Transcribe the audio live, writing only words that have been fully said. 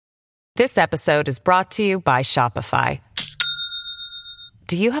This episode is brought to you by Shopify.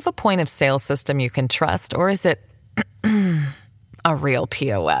 Do you have a point of sale system you can trust, or is it a real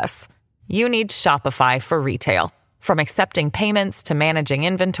POS? You need Shopify for retail. From accepting payments to managing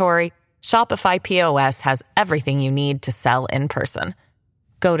inventory, Shopify POS has everything you need to sell in person.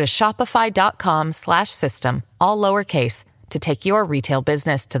 Go to shopify.com/system, all lowercase, to take your retail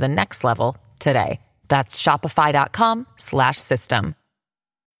business to the next level today. That's shopify.com/system.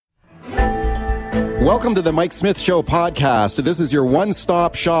 Welcome to the Mike Smith Show podcast. This is your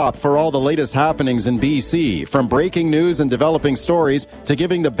one-stop shop for all the latest happenings in BC. From breaking news and developing stories to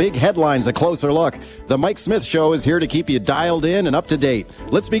giving the big headlines a closer look, the Mike Smith Show is here to keep you dialed in and up to date.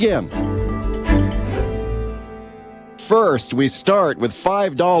 Let's begin. First, we start with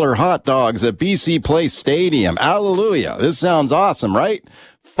 $5 hot dogs at BC Place Stadium. Hallelujah. This sounds awesome, right?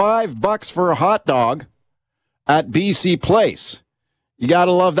 $5 for a hot dog at BC Place. You got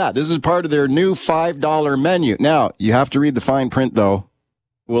to love that. This is part of their new $5 menu. Now, you have to read the fine print, though.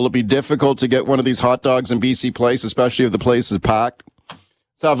 Will it be difficult to get one of these hot dogs in BC Place, especially if the place is packed?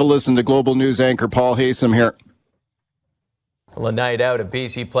 Let's have a listen to Global News anchor Paul Haysom here. Well, a night out at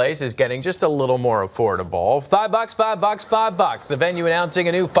BC Place is getting just a little more affordable. $5, $5, $5. The venue announcing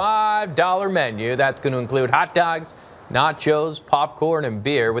a new $5 menu that's going to include hot dogs, nachos, popcorn, and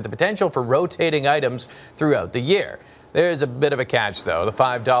beer, with the potential for rotating items throughout the year. There's a bit of a catch, though. The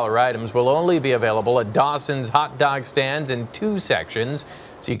 $5 items will only be available at Dawson's hot dog stands in 2 sections,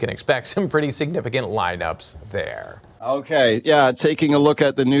 so you can expect some pretty significant lineups there. Okay, yeah, taking a look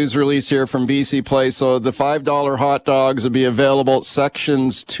at the news release here from BC Place. So the $5 hot dogs will be available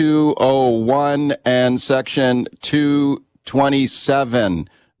sections 201 and section 227.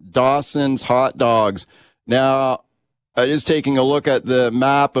 Dawson's hot dogs. Now, just taking a look at the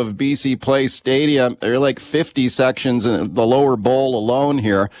map of BC Place Stadium, there are like 50 sections in the lower bowl alone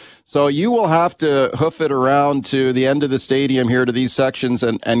here. So you will have to hoof it around to the end of the stadium here to these sections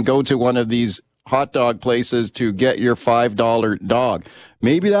and go to one of these hot dog places to get your $5 dog.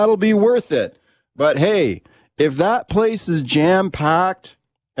 Maybe that'll be worth it. But hey, if that place is jam-packed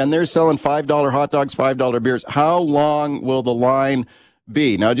and they're selling $5 hot dogs, $5 beers, how long will the line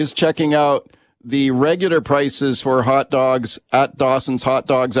be? Now, just checking out the regular prices for hot dogs at Dawson's hot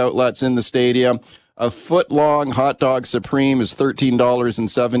dogs outlets in the stadium. A foot-long hot dog supreme is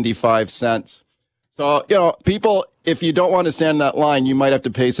 $13.75. So, people, if you don't want to stand in that line, you might have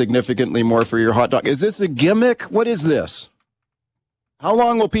to pay significantly more for your hot dog. Is this a gimmick? What is this? How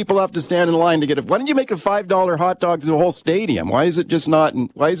long will people have to stand in line to get it? Why don't you make a $5 hot dog to the whole stadium? Why is it just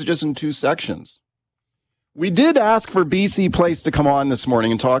in 2 sections? We did ask for BC Place to come on this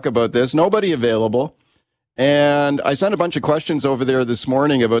morning and talk about this. Nobody available. And I sent a bunch of questions over there this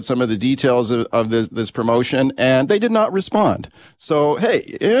morning about some of the details of this promotion, and they did not respond. So,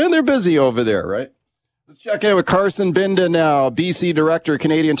 hey, they're busy over there, right? Let's check in with Carson Binda now, BC Director,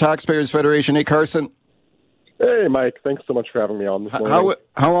 Canadian Taxpayers Federation. Hey, Carson. Hey, Mike. Thanks so much for having me on this morning.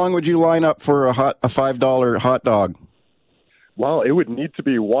 How long would you line up for a $5 hot dog? Well, it would need to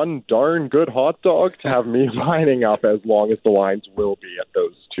be one darn good hot dog to have me lining up as long as the lines will be at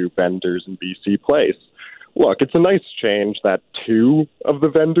those 2 vendors in BC Place. Look, it's a nice change that 2 of the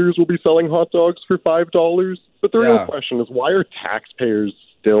vendors will be selling hot dogs for $5, but the real question is, why are taxpayers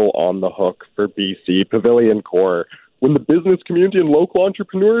still on the hook for BC Pavilion Corps when the business community and local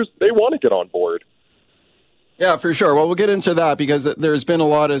entrepreneurs, they want to get on board? Yeah, for sure. Well, we'll get into that because there's been a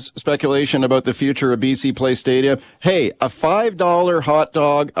lot of speculation about the future of BC Place Stadium. Hey, a $5 hot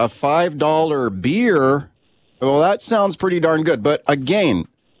dog, a $5 beer. Well, that sounds pretty darn good. But again,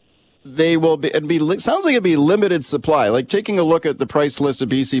 sounds like it'd be limited supply. Like taking a look at the price list of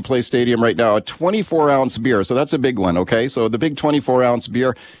BC Place Stadium right now, a 24-ounce beer. So that's a big one. Okay. So the big 24-ounce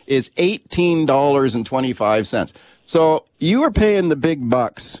beer is $18.25. So you are paying the big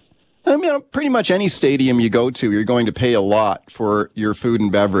bucks. I mean, pretty much any stadium you go to, you're going to pay a lot for your food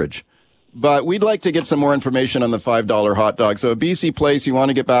and beverage. But we'd like to get some more information on the $5 hot dog. So at BC Place, you want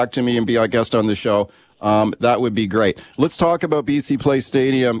to get back to me and be our guest on the show, that would be great. Let's talk about BC Place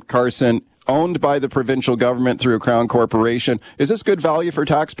Stadium, Carson, owned by the provincial government through a Crown Corporation. Is this good value for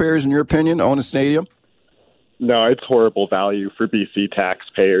taxpayers, in your opinion, to own a stadium? No, it's horrible value for BC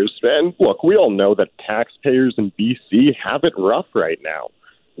taxpayers. And look, we all know that taxpayers in BC have it rough right now.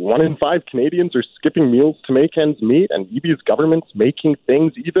 1 in 5 Canadians are skipping meals to make ends meet, and EB's government's making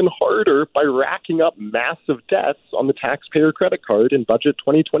things even harder by racking up massive debts on the taxpayer credit card in Budget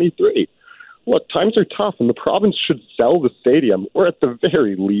 2023. Look, times are tough, and the province should sell the stadium, or at the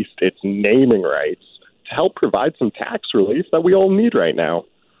very least its naming rights, to help provide some tax relief that we all need right now.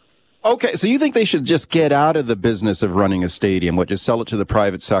 Okay, so you think they should just get out of the business of running a stadium, just sell it to the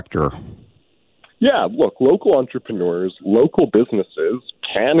private sector? Yeah, look, local entrepreneurs, local businesses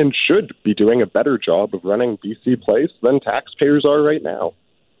can and should be doing a better job of running BC Place than taxpayers are right now.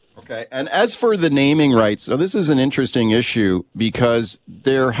 Okay, and as for the naming rights, so this is an interesting issue because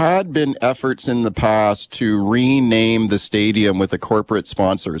there had been efforts in the past to rename the stadium with a corporate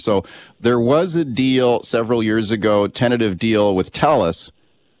sponsor. So there was a deal several years ago, tentative deal with TELUS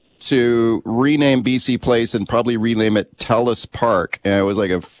to rename BC Place and probably rename it TELUS Park. And it was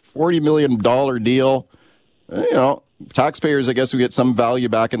like a $40 million deal. Taxpayers, I guess, we get some value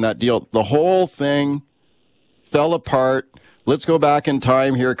back in that deal. The whole thing fell apart. Let's go back in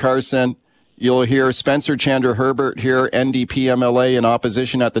time here, Carson. You'll hear Spencer Chandra Herbert here, NDP MLA in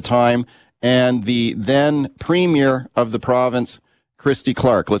opposition at the time, and the then premier of the province, Christy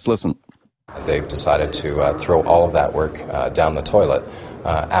Clark. Let's listen. They've decided to throw all of that work down the toilet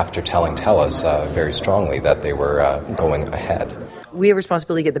after telling TELUS very strongly that they were going ahead. We have a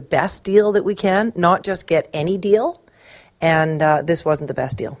responsibility to get the best deal that we can, not just get any deal, and this wasn't the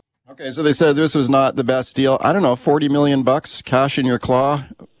best deal. Okay, so they said this was not the best deal. I don't know, $40 million cash in your claw.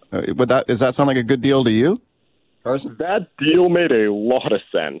 Does that sound like a good deal to you, Carson? That deal made a lot of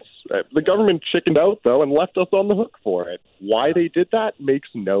sense. The government chickened out, though, and left us on the hook for it. Why they did that makes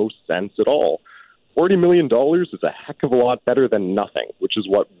no sense at all. $40 million is a heck of a lot better than nothing, which is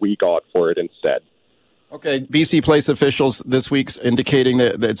what we got for it instead. Okay, BC Place officials this week's indicating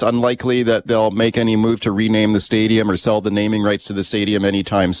that it's unlikely that they'll make any move to rename the stadium or sell the naming rights to the stadium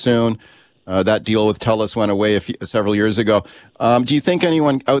anytime soon. That deal with TELUS went away several years ago. Do you think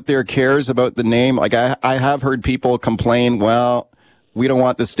anyone out there cares about the name? Like I have heard people complain, well, we don't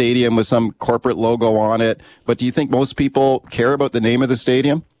want the stadium with some corporate logo on it. But do you think most people care about the name of the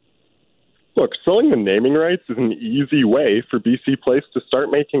stadium? Look, selling the naming rights is an easy way for BC Place to start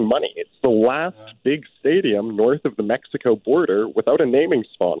making money. It's the last big stadium north of the Mexico border without a naming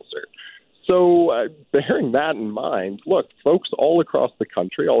sponsor. So bearing that in mind, look, folks all across the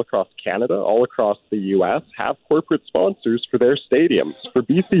country, all across Canada, all across the U.S. have corporate sponsors for their stadiums. For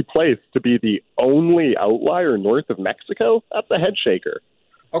BC Place to be the only outlier north of Mexico, that's a head shaker.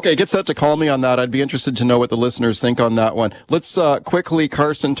 Okay, get set to call me on that. I'd be interested to know what the listeners think on that one. Let's quickly,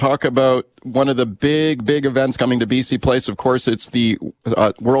 Carson, talk about one of the big events coming to BC Place. Of course, it's the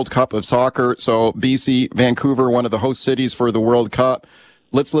World Cup of Soccer. So BC, Vancouver, one of the host cities for the World Cup.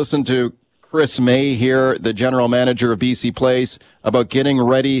 Let's listen to Chris May here, the general manager of BC Place, about getting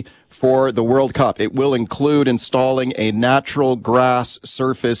ready for the World Cup. It will include installing a natural grass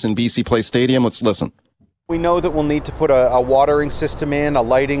surface in BC Place Stadium. Let's listen. We know that we'll need to put a watering system in, a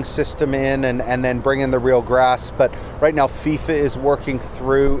lighting system in, and then bring in the real grass. But right now, FIFA is working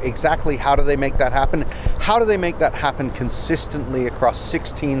through exactly how do they make that happen. How do they make that happen consistently across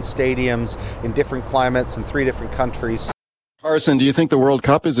 16 stadiums in different climates in 3 different countries? Carson, do you think the World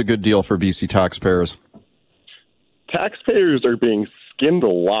Cup is a good deal for BC taxpayers? Taxpayers are being skinned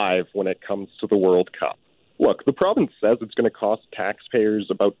alive when it comes to the World Cup. Look, the province says it's going to cost taxpayers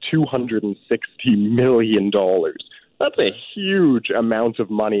about $260 million. That's a huge amount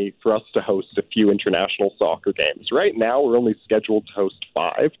of money for us to host a few international soccer games. Right now, we're only scheduled to host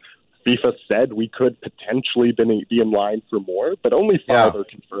 5. FIFA said we could potentially be in line for more, but only 5 are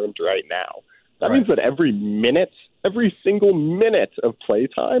confirmed right now. That means that every single minute of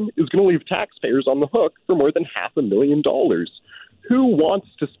playtime is going to leave taxpayers on the hook for more than $500,000. Who wants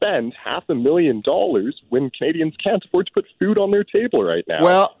to spend $500,000 when Canadians can't afford to put food on their table right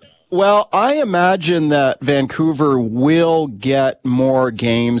now? Well, I imagine that Vancouver will get more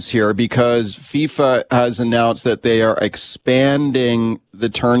games here because FIFA has announced that they are expanding the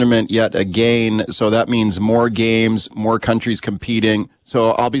tournament yet again. So that means more games, more countries competing.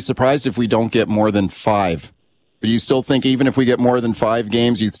 So I'll be surprised if we don't get more than 5. But you still think even if we get more than 5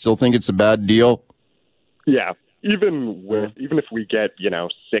 games, you still think it's a bad deal? Yeah. Even if we get,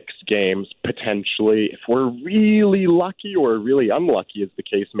 6 games potentially, if we're really lucky or really unlucky as the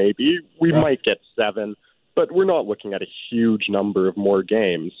case may be, we might get 7, but we're not looking at a huge number of more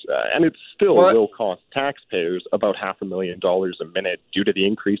games. And it still will cost taxpayers about $500,000 a minute due to the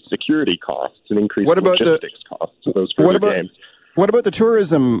increased security costs and increased logistics costs of those further games. What about the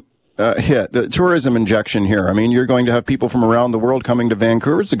tourism the tourism injection here? I mean, you're going to have people from around the world coming to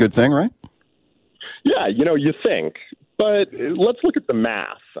Vancouver. It's a good thing, right? Yeah, you think. But let's look at the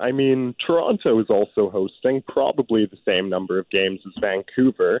math. I mean, Toronto is also hosting probably the same number of games as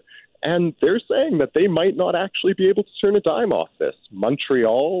Vancouver, and they're saying that they might not actually be able to turn a dime off this.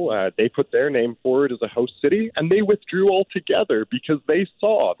 Montreal, they put their name forward as a host city, and they withdrew altogether because they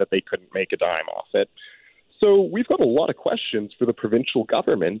saw that they couldn't make a dime off it. So we've got a lot of questions for the provincial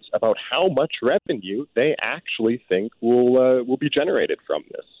government about how much revenue they actually think will be generated from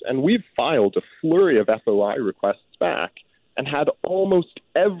this. And we've filed a flurry of FOI requests back and had almost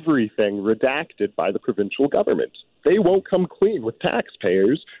everything redacted by the provincial government. They won't come clean with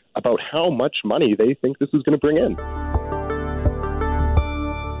taxpayers about how much money they think this is going to bring in.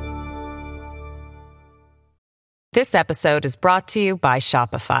 This episode is brought to you by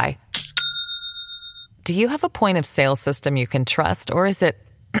Shopify. Do you have a point of sale system you can trust, or is it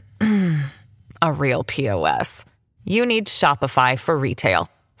a real POS? You need Shopify for retail.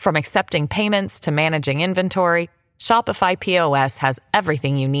 From accepting payments to managing inventory, Shopify POS has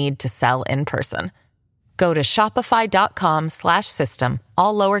everything you need to sell in person. Go to shopify.com/system,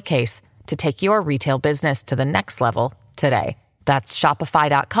 all lowercase, to take your retail business to the next level today. That's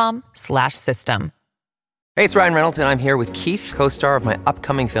shopify.com/system. Hey, it's Ryan Reynolds, and I'm here with Keith, co-star of my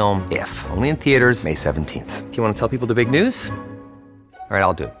upcoming film, If, only in theaters May 17th. Do you want to tell people the big news? All right,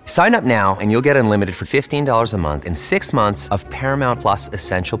 I'll do it. Sign up now and you'll get unlimited for $15 a month and 6 months of Paramount Plus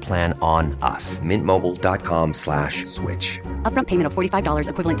Essential Plan on us. MintMobile.com/switch. Upfront payment of $45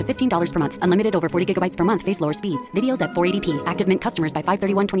 equivalent to $15 per month. Unlimited over 40 gigabytes per month. Face lower speeds. Videos at 480p. Active Mint customers by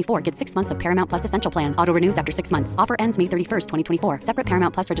 531.24 get 6 months of Paramount Plus Essential Plan. Auto renews after 6 months. Offer ends May 31st, 2024. Separate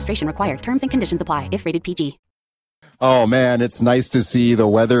Paramount Plus registration required. Terms and conditions apply if rated PG. Oh, man, it's nice to see the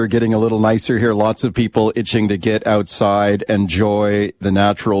weather getting a little nicer here. Lots of people itching to get outside, enjoy the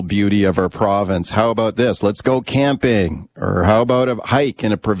natural beauty of our province. How about this? Let's go camping. Or how about a hike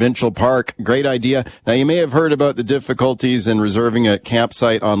in a provincial park? Great idea. Now, you may have heard about the difficulties in reserving a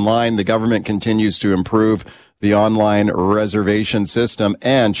campsite online. The government continues to improve the online reservation system.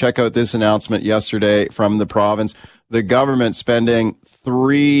 And check out this announcement yesterday from the province. The government spending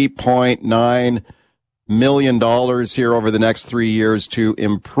 $3.9 million here over the next 3 years to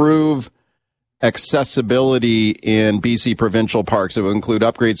improve accessibility in BC provincial parks. It will include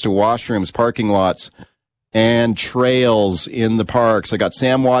upgrades to washrooms, parking lots, and trails in the parks. I got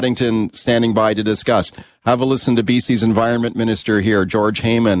Sam Waddington standing by to discuss. Have a listen to BC's Environment Minister here, George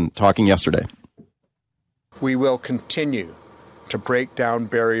Heyman, talking yesterday. We will continue to break down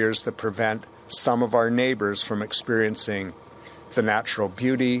barriers that prevent some of our neighbors from experiencing the natural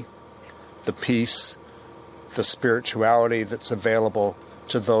beauty, the peace, the spirituality that's available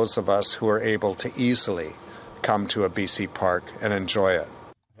to those of us who are able to easily come to a BC park and enjoy it.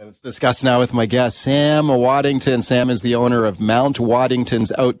 Let's discuss now with my guest, Sam Waddington. Sam is the owner of Mount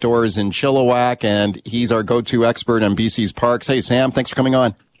Waddington's Outdoors in Chilliwack, and he's our go-to expert on BC's parks. Hey, Sam, thanks for coming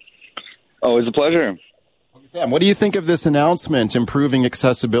on. Always a pleasure. Sam, what do you think of this announcement, improving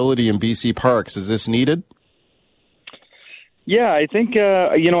accessibility in BC parks? Is this needed? Yeah, I think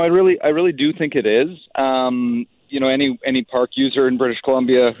I really do think it is. Any park user in British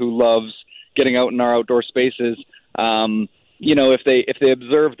Columbia who loves getting out in our outdoor spaces, if they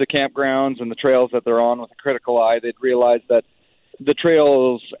observe the campgrounds and the trails that they're on with a critical eye, they'd realize that the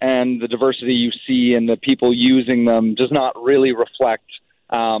trails and the diversity you see and the people using them does not really reflect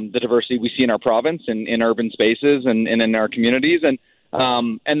the diversity we see in our province and in urban spaces and in our communities, and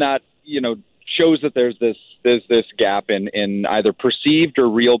that shows that there's this gap in either perceived or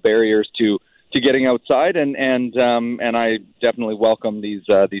real barriers to getting outside, and I definitely welcome these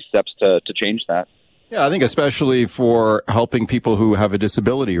steps to change that. Yeah, I think especially for helping people who have a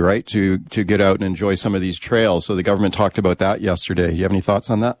disability, right, to get out and enjoy some of these trails. So the government talked about that yesterday. You have any thoughts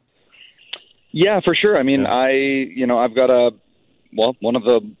on that? Yeah, for sure. I mean, I've got one of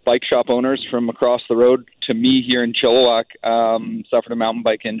the bike shop owners from across the road to me here in Chilliwack suffered a mountain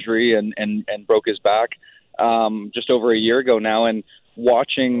bike injury and broke his back just over a year ago now. And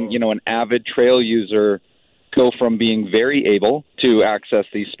watching, an avid trail user go from being very able to access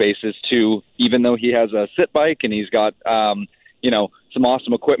these spaces to, even though he has a sit bike and he's got, some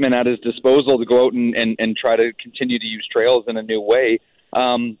awesome equipment at his disposal to go out and try to continue to use trails in a new way,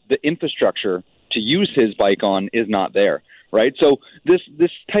 the infrastructure to use his bike on is not there. Right. So this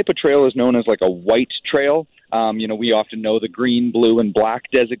type of trail is known as like a white trail. We often know the green, blue, and black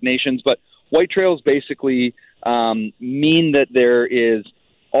designations, but white trails basically mean that there is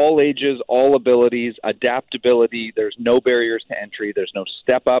all ages, all abilities, adaptability. There's no barriers to entry. There's no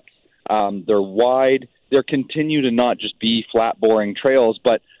step ups. They're wide. They continue to not just be flat, boring trails,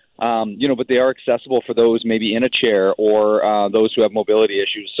 but they are accessible for those maybe in a chair or those who have mobility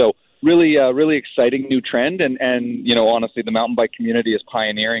issues. So really exciting new trend, and honestly, the mountain bike community is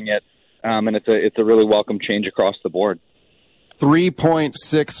pioneering it, and it's a really welcome change across the board.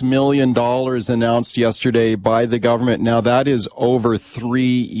 $3.6 million announced yesterday by the government. Now, that is over 3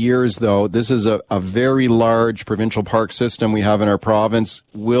 years, though. This is a very large provincial park system we have in our province.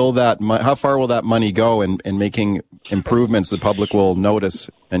 How far will that money go in making improvements the public will notice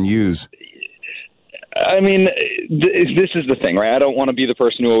and use? I mean, this is the thing, right? I don't want to be the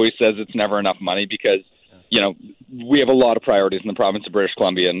person who always says it's never enough money because, we have a lot of priorities in the province of British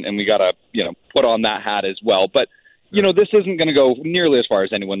Columbia, and we got to, put on that hat as well. But this isn't going to go nearly as far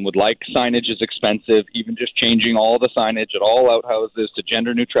as anyone would like. Signage is expensive, even just changing all the signage at all outhouses to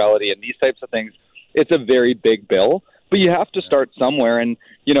gender neutrality and these types of things. It's a very big bill, but you have to start somewhere. And,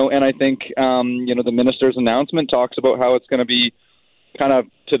 and I think, the minister's announcement talks about how it's going to be kind of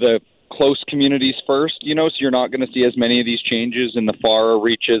to the close communities first, so you're not going to see as many of these changes in the far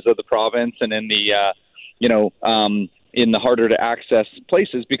reaches of the province and in the, in the harder to access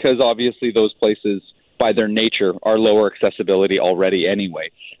places, because obviously those places by their nature are lower accessibility already anyway.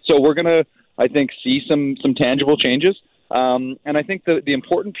 So we're going to, I think, see some tangible changes. And I think the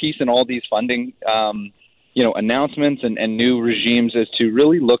important piece in all these funding, announcements and new regimes is to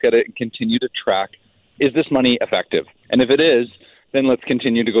really look at it and continue to track, is this money effective? And if it is, then let's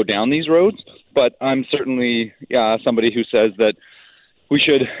continue to go down these roads. But I'm certainly somebody who says that we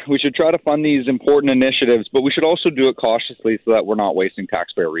should try to fund these important initiatives, but we should also do it cautiously so that we're not wasting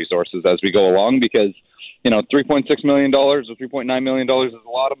taxpayer resources as we go along, because, $3.6 million or $3.9 million is a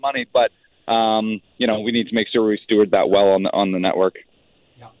lot of money, but, we need to make sure we steward that well on the network.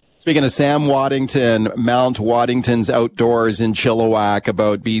 Speaking of Sam Waddington, Mount Waddington's Outdoors in Chilliwack,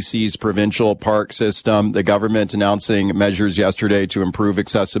 about BC's provincial park system, the government announcing measures yesterday to improve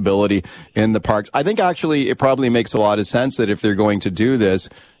accessibility in the parks. I think actually it probably makes a lot of sense that if they're going to do this,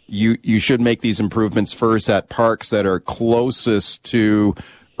 you should make these improvements first at parks that are closest to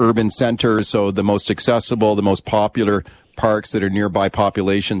urban centers, so the most accessible, the most popular parks that are nearby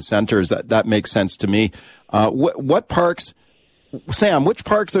population centers. That makes sense to me. What parks... Sam, which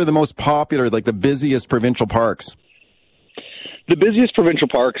parks are the most popular, like the busiest provincial parks? The busiest provincial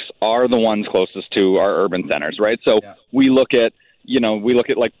parks are the ones closest to our urban centers, right? So we look at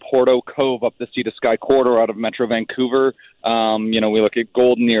like Porto Cove up the Sea to Sky corridor out of Metro Vancouver. We look at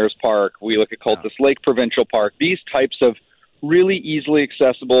Golden Ears Park. We look at Cultus Lake Provincial Park. These types of really easily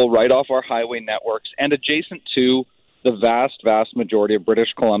accessible, right off our highway networks and adjacent to the vast majority of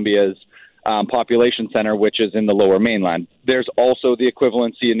British Columbia's population center, which is in the Lower Mainland. There's also the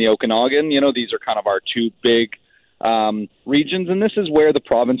equivalency in the Okanagan. These are kind of our two big regions, and this is where the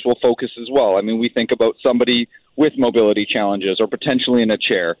province will focus as well. I mean, we think about somebody with mobility challenges or potentially in a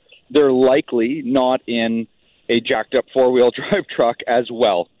chair. They're likely not in a jacked up four-wheel drive truck as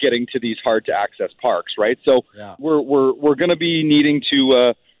well, getting to these hard to access parks, right? So we're going to be needing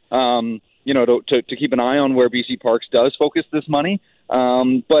to to keep an eye on where BC Parks does focus this money.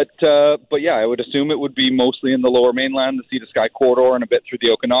 But I would assume it would be mostly in the Lower Mainland, the Sea to Sky corridor, and a bit through the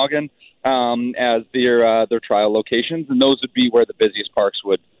Okanagan as their trial locations, and those would be where the busiest parks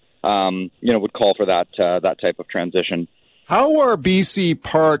would call for that type of transition. How are BC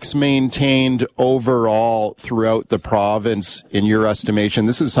parks maintained overall throughout the province, in your estimation?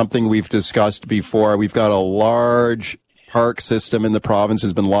 This is something we've discussed before. We've got a large park system in the province.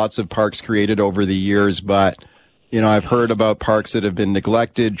 There's been lots of parks created over the years, but I've heard about parks that have been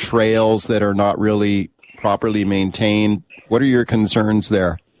neglected, trails that are not really properly maintained. What are your concerns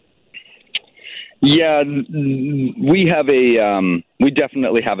there? Yeah, we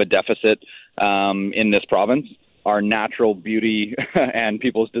definitely have a deficit in this province. Our natural beauty and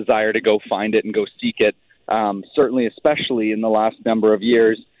people's desire to go find it and go seek it, certainly, especially in the last number of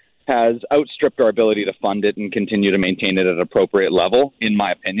years, has outstripped our ability to fund it and continue to maintain it at an appropriate level, in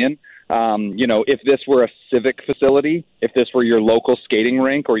my opinion. If this were a civic facility, if this were your local skating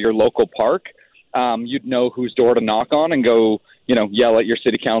rink or your local park, you'd know whose door to knock on and go, yell at your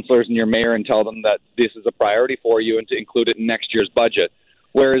city councilors and your mayor and tell them that this is a priority for you and to include it in next year's budget.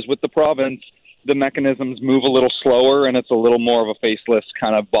 Whereas with the province, the mechanisms move a little slower and it's a little more of a faceless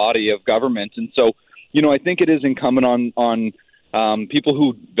kind of body of government. And so, I think it is incumbent on people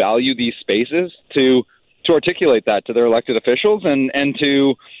who value these spaces to articulate that to their elected officials and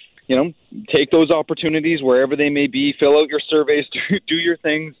to take those opportunities wherever they may be, fill out your surveys, do your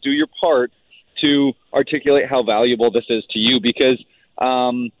things, do your part to articulate how valuable this is to you. Because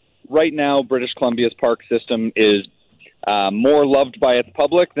right now, British Columbia's park system is more loved by its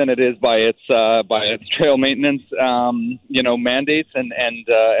public than it is by its trail maintenance, mandates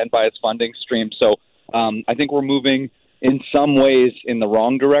and by its funding stream. So I think we're moving in some ways in the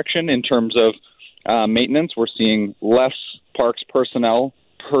wrong direction in terms of maintenance. We're seeing less parks personnel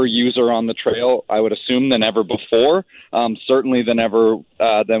per user on the trail, I would assume, than ever before, certainly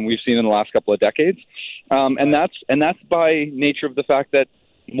than we've seen in the last couple of decades. And that's by nature of the fact that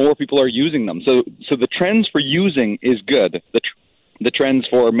more people are using them. So the trends for using is good. The trends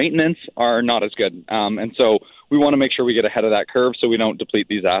for maintenance are not as good. And so we want to make sure we get ahead of that curve so we don't deplete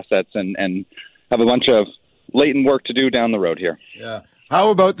these assets and have a bunch of latent work to do down the road here. Yeah. How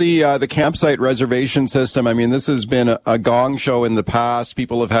about the campsite reservation system? I mean, this has been a gong show in the past.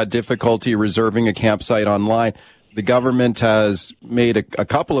 People have had difficulty reserving a campsite online. The government has made a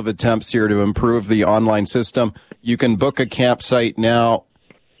couple of attempts here to improve the online system. You can book a campsite now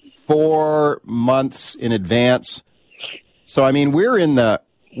 4 months in advance. So, I mean,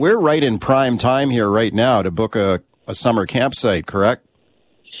 we're right in prime time here right now to book a summer campsite, correct?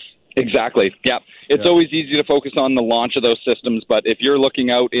 Exactly. Yeah. It's always easy to focus on the launch of those systems, but if you're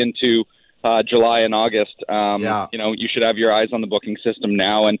looking out into July and August, you should have your eyes on the booking system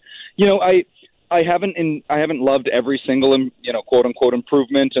now. And I haven't loved every single quote unquote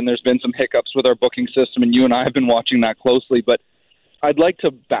improvement, and there's been some hiccups with our booking system, and you and I have been watching that closely. But I'd like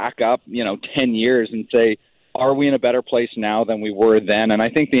to back up 10 years and say, are we in a better place now than we were then? And I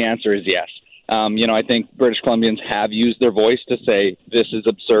think the answer is yes. I think British Columbians have used their voice to say this is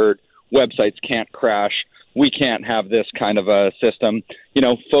absurd. Websites can't crash. We can't have this kind of a system.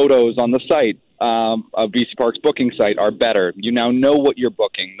 Photos on the site of BC Park's booking site are better. You now know what you're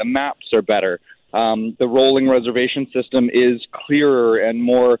booking. The maps are better. The rolling reservation system is clearer and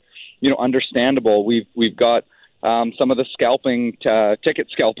more, understandable. We've got some of the ticket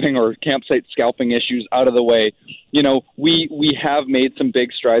scalping or campsite scalping issues out of the way. We have made some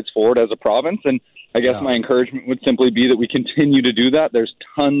big strides forward as a province, and I guess my encouragement would simply be that we continue to do that. There's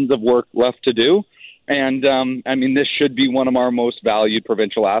tons of work left to do. And, this should be one of our most valued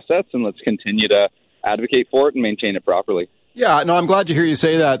provincial assets, and let's continue to advocate for it and maintain it properly. Yeah, no, I'm glad to hear you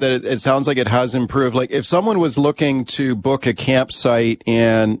say that it sounds like it has improved. Like, if someone was looking to book a campsite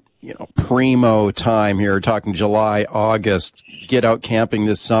in, primo time here, talking July, August, get out camping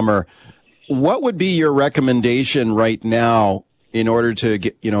this summer, what would be your recommendation right now in order to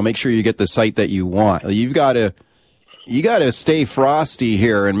get, make sure you get the site that you want? You got to stay frosty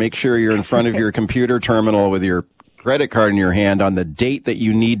here and make sure you're in front of your computer terminal with your credit card in your hand on the date that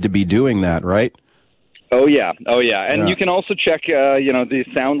you need to be doing that, right? Oh yeah. And you can also check, these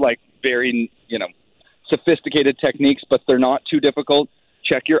sound like very, sophisticated techniques, but they're not too difficult.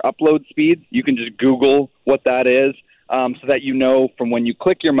 Check your upload speed. You can just Google what that is, so that from when you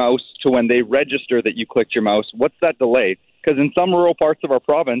click your mouse to when they register that you clicked your mouse, what's that delay? Because in some rural parts of our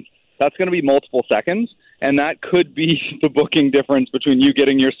province, that's going to be multiple seconds, and that could be the booking difference between you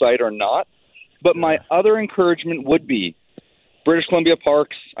getting your site or not. But my other encouragement would be British Columbia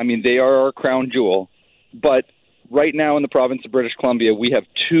Parks. I mean, they are our crown jewel. But right now in the province of British Columbia, we have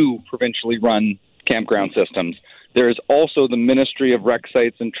 2 provincially run campground systems. There is also the Ministry of Rec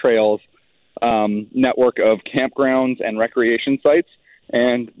Sites and Trails network of campgrounds and recreation sites.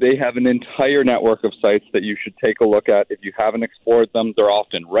 And they have an entire network of sites that you should take a look at if you haven't explored them. They're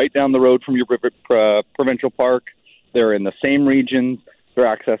often right down the road from your provincial park. They're in the same regions. They're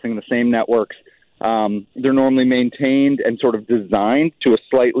accessing the same networks. They're normally maintained and sort of designed to a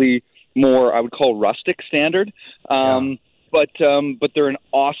slightly more, I would call, rustic standard. But they're an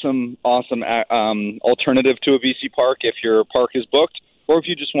awesome alternative to a BC park if your park is booked or if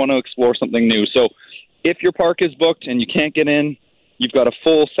you just want to explore something new. So if your park is booked and you can't get in, you've got a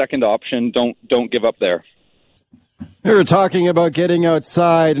full second option. Don't give up there. We were talking about getting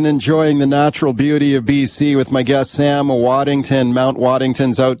outside and enjoying the natural beauty of BC with my guest, Sam Waddington, Mount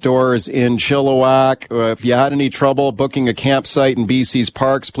Waddington's Outdoors in Chilliwack. If you had any trouble booking a campsite in BC's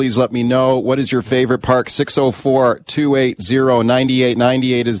parks, please let me know. What is your favorite park?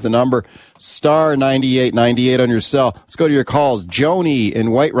 604-280-9898 is the number. Star 9898 on your cell. Let's go to your calls. Joni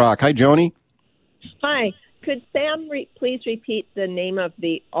in White Rock. Hi, Joni. Hi. Could Sam please repeat the name of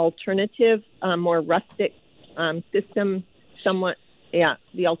the alternative, more rustic system,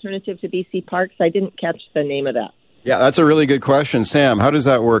 the alternative to BC Parks? I didn't catch the name of that. Yeah, that's a really good question. Sam, how does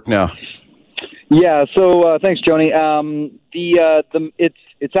that work now? Yeah, so thanks, Joni.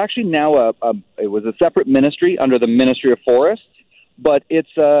 It's actually now it was a separate ministry under the Ministry of Forests, but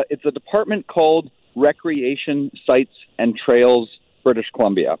it's a department called Recreation Sites and Trails British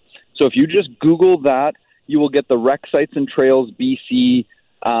Columbia. So if you just Google that, you will get the Rec Sites and Trails BC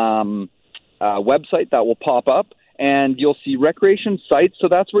website that will pop up, and you'll see recreation sites. So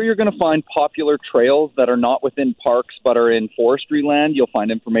that's where you're going to find popular trails that are not within parks but are in forestry land. You'll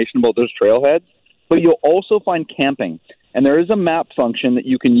find information about those trailheads, but you'll also find camping. And there is a map function that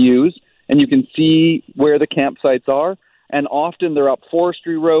you can use, and you can see where the campsites are. and often they're up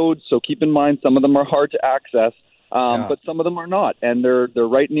forestry roads, so keep in mind some of them are hard to access, but some of them are not, and they're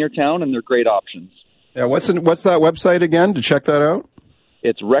right near town, and they're great options. Yeah, what's that website again to check that out?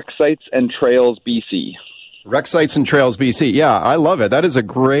 It's Rec Sites and Trails BC. Rec Sites and Trails BC. Yeah, I love it. That is a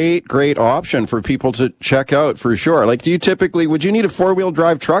great option for people to check out for sure. Like, would you need a 4-wheel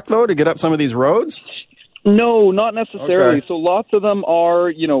drive truck though to get up some of these roads? No, not necessarily. Okay. So lots of them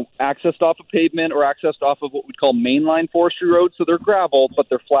are, accessed off of pavement or accessed off of what we'd call mainline forestry roads. So they're gravel, but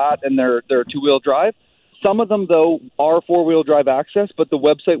they're flat and they're 2-wheel drive. Some of them, though, are 4-wheel drive access, but the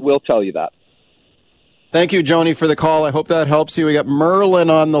website will tell you that. Thank you, Joni, for the call. I hope that helps you. We got Merlin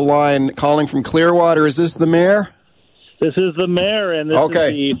on the line calling from Clearwater. Is this the mayor? This is the mayor, and this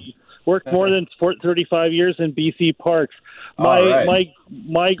is worked more than 35 years in BC Parks.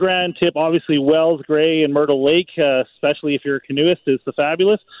 My grand tip, obviously, Wells, Gray, and Myrtle Lake, especially if you're a canoeist, is the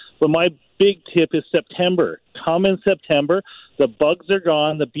fabulous. But my big tip is September. Come in September. The bugs are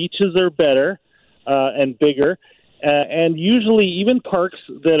gone. The beaches are better and bigger. And usually even parks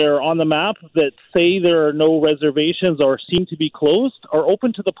that are on the map that say there are no reservations or seem to be closed are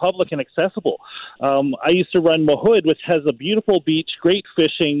open to the public and accessible. I used to run Mahood, which has a beautiful beach, great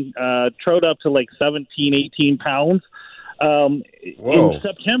fishing, trout up to like 17, 18 pounds. In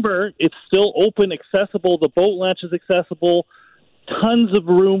September, it's still open, accessible. The boat launch is accessible. Tons of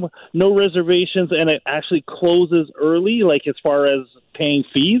room, no reservations, and it actually closes early, like as far as paying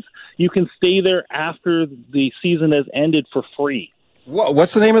fees. You can stay there after the season has ended for free.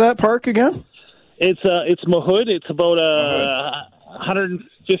 What's the name of that park again? It's Mahood. It's about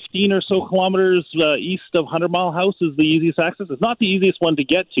 115 or so kilometers east of 100 Mile House is the easiest access. It's not the easiest one to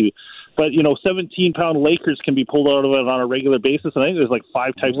get to, but 17-pound Lakers can be pulled out of it on a regular basis, and I think there's like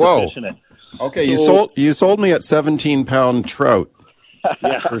 5 types of fish in it. Okay, you sold me at 17-pound trout.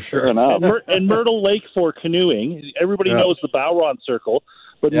 Yeah, for sure. And Myrtle Lake for canoeing. Everybody knows the Bowron Circle,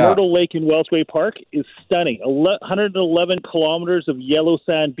 but Myrtle Lake in Wellsway Park is stunning. 111 kilometers of yellow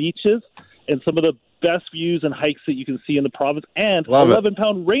sand beaches and some of the best views and hikes that you can see in the province, and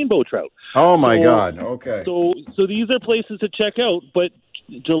 11-pound rainbow trout. Oh, my God. Okay. So these are places to check out, but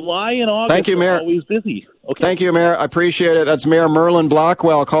July and August are always busy. Okay. Thank you, Mayor. I appreciate it. That's Mayor Merlin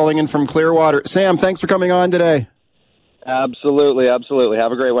Blackwell calling in from Clearwater. Sam, thanks for coming on today. Absolutely. Have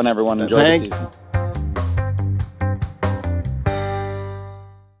a gret one, everyone. Enjoy the season.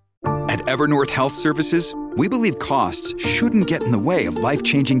 At Evernorth Health Services, we believe costs shouldn't get in the way of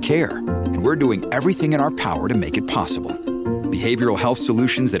life-changing care, and we're doing everything in our power to make it possible. Behavioral health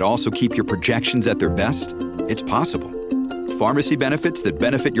solutions that also keep your projections at their best? It's possible. Pharmacy benefits that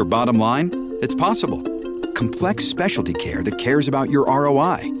benefit your bottom line? It's possible. Complex specialty care that cares about your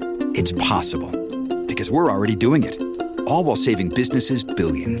ROI? It's possible. Because we're already doing it. All while saving businesses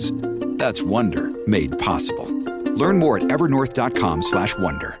billions. That's Wonder made possible. Learn more at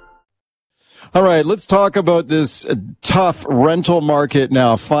evernorth.com/wonder. All right, let's talk about this tough rental market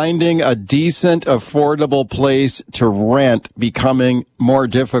now. Finding a decent, affordable place to rent becoming more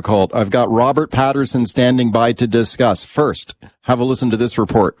difficult. I've got Robert Patterson standing by to discuss. First, have a listen to this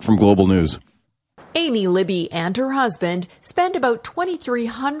report from Global News. Amy Libby and her husband spend about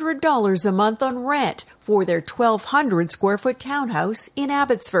 $2,300 a month on rent for their 1,200 square foot townhouse in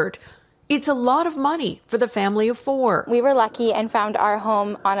Abbotsford. It's a lot of money for the family of 4. We were lucky and found our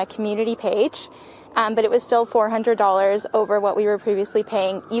home on a community page, but it was still $400 over what we were previously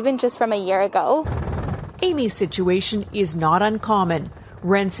paying, even just from a year ago. Amy's situation is not uncommon.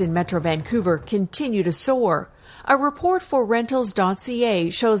 Rents in Metro Vancouver continue to soar. A report for Rentals.ca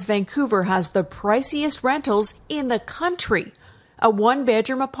shows Vancouver has the priciest rentals in the country. A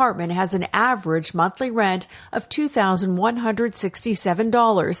 1-bedroom apartment has an average monthly rent of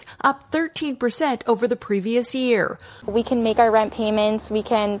 $2,167, up 13% over the previous year. We can make our rent payments, we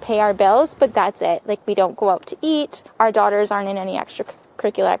can pay our bills, but that's it. Like, we don't go out to eat. Our daughters aren't in any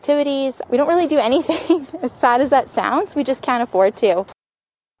extracurricular activities. We don't really do anything. As sad as that sounds, we just can't afford to.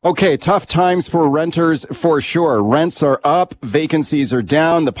 Okay, tough times for renters for sure. Rents are up, vacancies are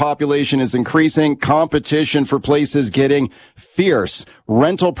down, the population is increasing, competition for places getting fierce.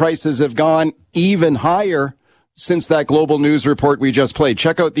 Rental prices have gone even higher since that Global News report we just played.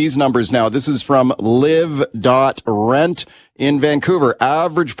 Check out these numbers now. This is from live.rent in Vancouver.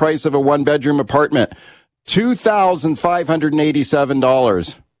 Average price of a 1-bedroom apartment,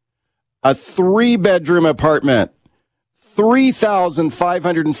 $2,587. A 3-bedroom apartment,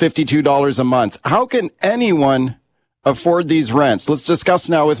 $3,552 a month. How can anyone afford these rents? Let's discuss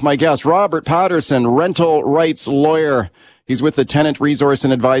now with my guest, Robert Patterson, rental rights lawyer. He's with the Tenant Resource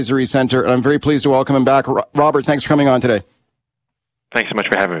and Advisory Center, and I'm very pleased to welcome him back. Robert, thanks for coming on today. Thanks so much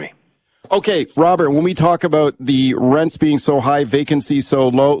for having me. Okay, Robert, when we talk about the rents being so high, vacancy so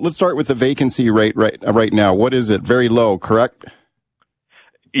low, let's start with the vacancy rate right now. What is it? Very low, correct?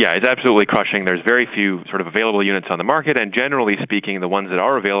 Yeah, it's absolutely crushing. There's very few sort of available units on the market, and generally speaking, the ones that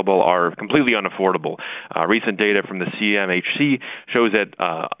are available are completely unaffordable. Recent data from the CMHC shows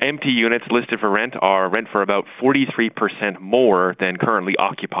that empty units listed for rent are rent for about 43% more than currently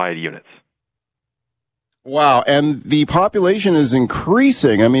occupied units. Wow, and the population is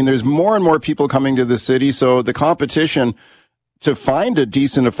increasing. I mean, there's more and more people coming to the city, so the competition to find a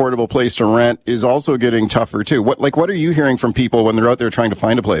decent, affordable place to rent is also getting tougher too. What are you hearing from people when they're out there trying to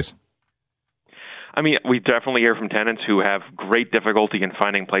find a place? I mean, we definitely hear from tenants who have great difficulty in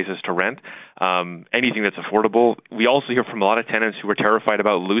finding places to rent, anything that's affordable. We also hear from a lot of tenants who are terrified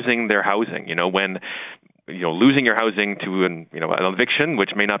about losing their housing. When losing your housing to an eviction,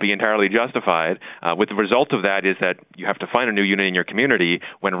 which may not be entirely justified, with the result of that is that you have to find a new unit in your community.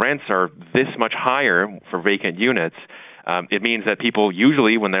 When rents are this much higher for vacant units, it means that people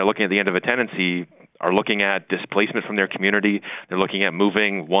usually, when they're looking at the end of a tenancy, are looking at displacement from their community. They're looking at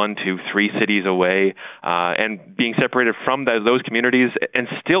moving 1 to 3 cities away and being separated from those communities and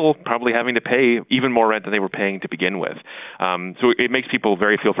still probably having to pay even more rent than they were paying to begin with. So it makes people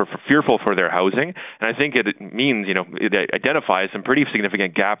very fearful for their housing. And I think it means, it identifies some pretty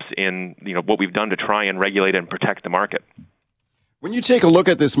significant gaps in, what we've done to try and regulate and protect the market. When you take a look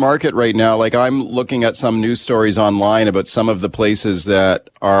at this market right now, like I'm looking at some news stories online about some of the places that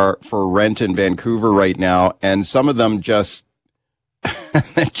are for rent in Vancouver right now, and some of them they're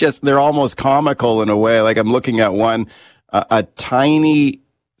almost comical in a way. Like I'm looking at one, a tiny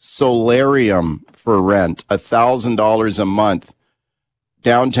solarium for rent, $1,000 a month,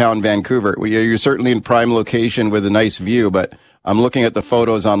 downtown Vancouver. You're certainly in prime location with a nice view, but I'm looking at the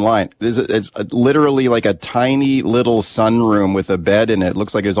photos online. It's literally like a tiny little sunroom with a bed in it. It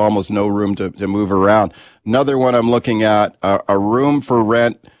looks like there's almost no room to move around. Another one I'm looking at, a room for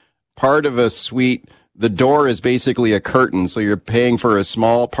rent, part of a suite. The door is basically a curtain, so you're paying for a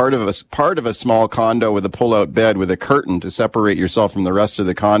small part of a small condo with a pull-out bed with a curtain to separate yourself from the rest of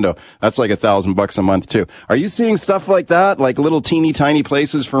the condo. That's like $1,000 a month too. Are you seeing stuff like that, like little teeny tiny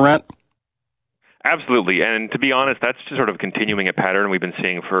places for rent? Absolutely. And to be honest, that's just sort of continuing a pattern we've been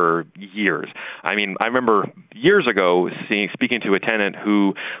seeing for years. I mean, I remember years ago speaking to a tenant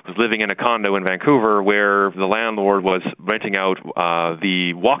who was living in a condo in Vancouver where the landlord was renting out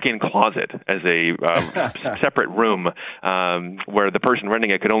the walk-in closet as a separate room where the person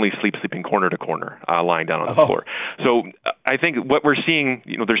renting it could only sleeping corner to corner, lying down on the floor. So I think what we're seeing,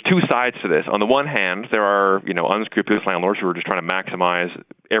 there's two sides to this. On the one hand, there are, unscrupulous landlords who are just trying to maximize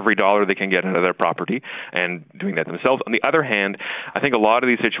every dollar they can get out of their property and doing that themselves. On the other hand, I think a lot of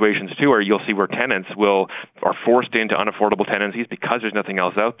these situations too are you'll see where tenants are forced into unaffordable tenancies because there's nothing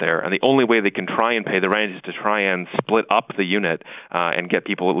else out there, and the only way they can try and pay the rent is to try and split up the unit and get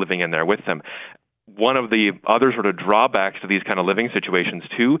people living in there with them. One of the other sort of drawbacks to these kind of living situations,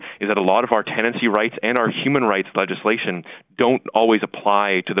 too, is that a lot of our tenancy rights and our human rights legislation don't always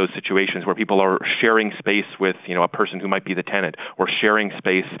apply to those situations where people are sharing space with, a person who might be the tenant or sharing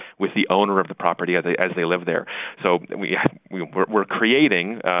space with the owner of the property as they live there. So we're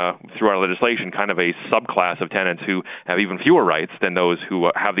creating, through our legislation, kind of a subclass of tenants who have even fewer rights than those who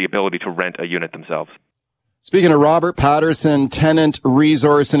have the ability to rent a unit themselves. Speaking of Robert Patterson, Tenant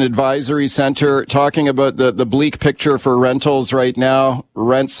Resource and Advisory Center, talking about the bleak picture for rentals right now.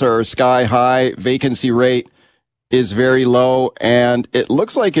 Rents are sky high, vacancy rate is very low, and it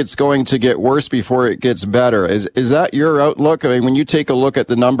looks like it's going to get worse before it gets better. Is that your outlook? I mean, when you take a look at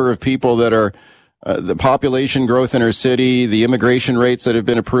the number of people that are the population growth in our city, the immigration rates that have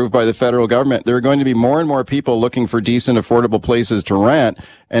been approved by the federal government, there are going to be more and more people looking for decent, affordable places to rent.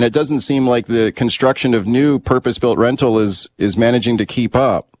 And it doesn't seem like the construction of new purpose-built rental is managing to keep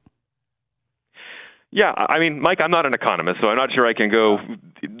up. Yeah, I mean, Mike, I'm not an economist, so I'm not sure I can go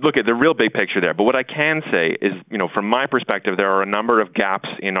look at the real big picture there. But what I can say is, from my perspective, there are a number of gaps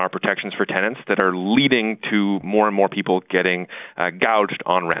in our protections for tenants that are leading to more and more people getting gouged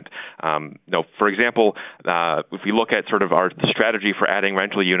on rent. For example, if we look at sort of our strategy for adding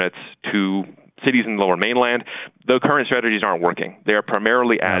rental units to cities in the Lower Mainland, the current strategies aren't working. They are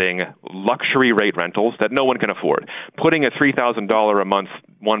primarily adding luxury rate rentals that no one can afford. Putting a $3,000 a month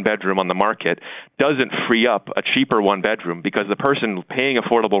one-bedroom on the market doesn't free up a cheaper one-bedroom because the person paying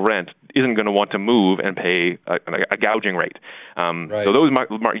affordable rent isn't going to want to move and pay a gouging rate. So those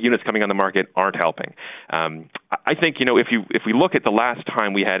units coming on the market aren't helping. I think, if we look at the last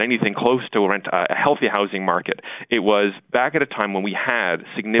time we had anything close to a healthy housing market, it was back at a time when we had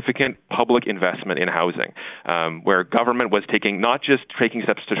significant public investment in housing, where government was not just taking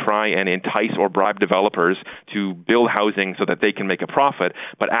steps to try and entice or bribe developers to build housing so that they can make a profit,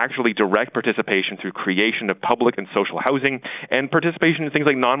 but actually direct participation through creation of public and social housing and participation in things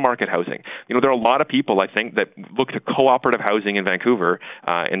like non-market housing. There are a lot of people, I think, that look to cooperative housing in Vancouver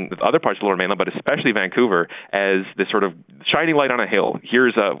and other parts of the Lower Mainland, but especially Vancouver, as this sort of shining light on a hill.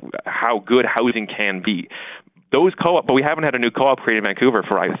 Here's how good housing can be. But we haven't had a new co-op created in Vancouver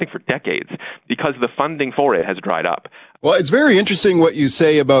for decades because the funding for it has dried up. Well, it's very interesting what you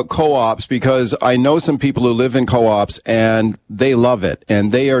say about co-ops, because I know some people who live in co-ops and they love it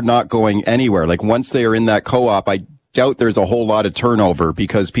and they are not going anywhere. Like, once they are in that co-op, I doubt there's a whole lot of turnover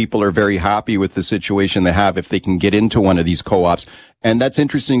because people are very happy with the situation they have if they can get into one of these co-ops. And that's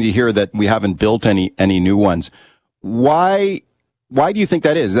interesting to hear that we haven't built any new ones. Why do you think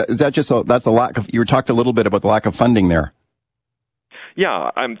that is? Is that just that's a lack of, you talked a little bit about the lack of funding there. Yeah,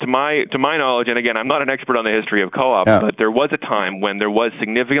 to my knowledge, and again, I'm not an expert on the history of co-ops, but there was a time when there was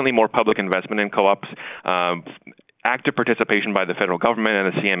significantly more public investment in co-ops, active participation by the federal government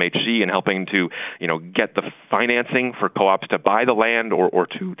and the CMHC in helping to, get the financing for co-ops to buy the land or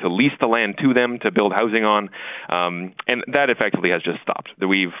to lease the land to them to build housing on. And that effectively has just stopped.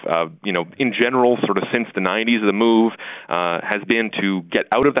 We've, in general, sort of since the 90s, the move has been to get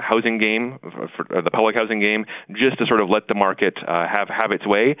out of the housing game, for the public housing game, just to sort of let the market have its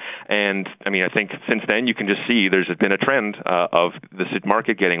way. And I mean, I think since then you can just see there's been a trend of the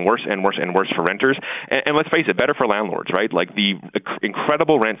market getting worse and worse and worse for renters. And let's face it, better for landlords, right? Like the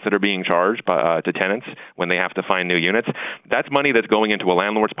incredible rents that are being charged to tenants when they have to find new units, that's money that's going into a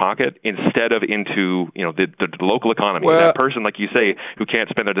landlord's pocket instead of into the local economy. Well, that person, like you say, who can't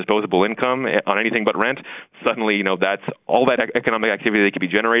spend their disposable income on anything but rent, suddenly that's all that economic activity they could be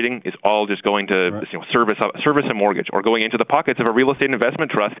generating is all just going to service a mortgage or going into the pockets of a real estate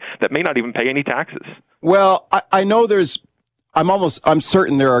investment trust that may not even pay any taxes. Well, I know I'm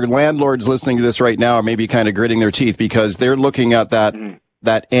certain there are landlords listening to this right now or maybe kind of gritting their teeth because they're looking at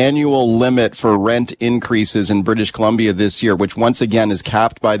that annual limit for rent increases in British Columbia this year, which once again is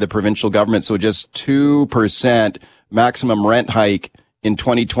capped by the provincial government. So just 2% maximum rent hike in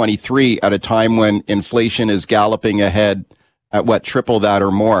 2023 at a time when inflation is galloping ahead at triple that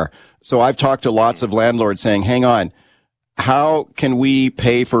or more. So I've talked to lots of landlords saying, hang on, how can we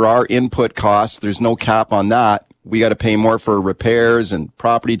pay for our input costs? There's no cap on that. We got to pay more for repairs and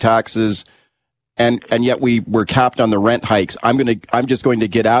property taxes. And yet we're capped on the rent hikes. I'm just going to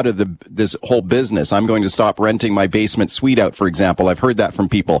get out of this whole business. I'm going to stop renting my basement suite out, for example. I've heard that from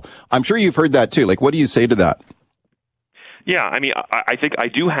people. I'm sure you've heard that too. Like, what do you say to that? Yeah, I mean, I think I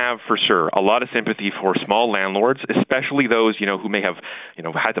do have for sure a lot of sympathy for small landlords, especially those, who may have,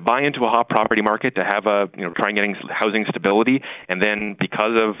 had to buy into a hot property market to have try and getting housing stability, and then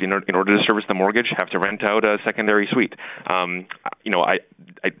because of, in order to service the mortgage, have to rent out a secondary suite.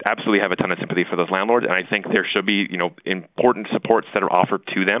 I absolutely have a ton of sympathy for those landlords, and I think there should be, important supports that are offered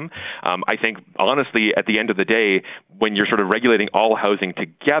to them. I think, honestly, at the end of the day, when you're sort of regulating all housing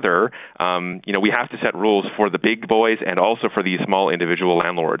together, we have to set rules for the big boys and also for these small individual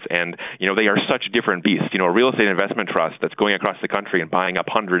landlords. And, they are such different beasts. A real estate investment trust that's going across the country and buying up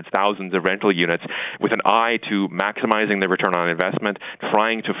hundreds, thousands of rental units with an eye to maximizing the return on investment,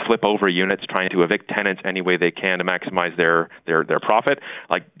 trying to flip over units, trying to evict tenants any way they can to maximize their profit.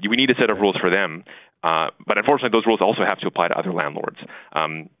 Like, we need a set of rules for them. But unfortunately, those rules also have to apply to other landlords.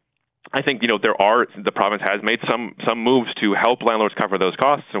 I think, the province has made some moves to help landlords cover those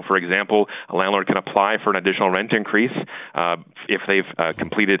costs. So, for example, a landlord can apply for an additional rent increase if they've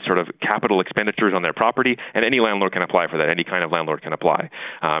completed sort of capital expenditures on their property, and any landlord can apply for that. Any kind of landlord can apply.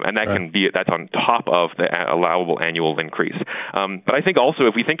 And that that's on top of the allowable annual increase. But I think also,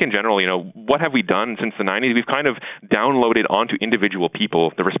 if we think in general, what have we done since the 90s? We've kind of downloaded onto individual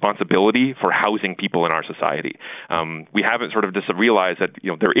people the responsibility for housing people in our society. We haven't sort of just realized that,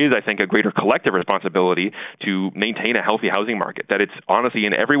 there is, I think, a greater collective responsibility to maintain a healthy housing market, that it's honestly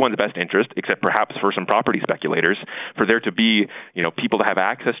in everyone's best interest, except perhaps for some property speculators, for there to be, people to have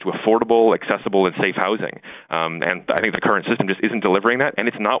access to affordable, accessible, and safe housing. And I think the current system just isn't delivering that, and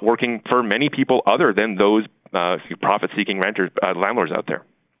it's not working for many people other than those profit-seeking renters, landlords out there.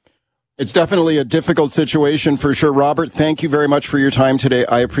 It's definitely a difficult situation for sure. Robert, thank you very much for your time today.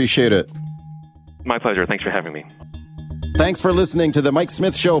 I appreciate it. My pleasure. Thanks for having me. Thanks for listening to the Mike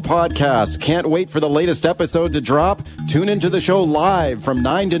Smith Show podcast. Can't wait for the latest episode to drop? Tune into the show live from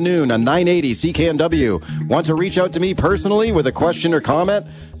 9 to noon on 980 CKNW. Want to reach out to me personally with a question or comment?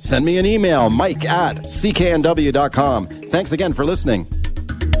 Send me an email, mike@cknw.com. Thanks again for listening.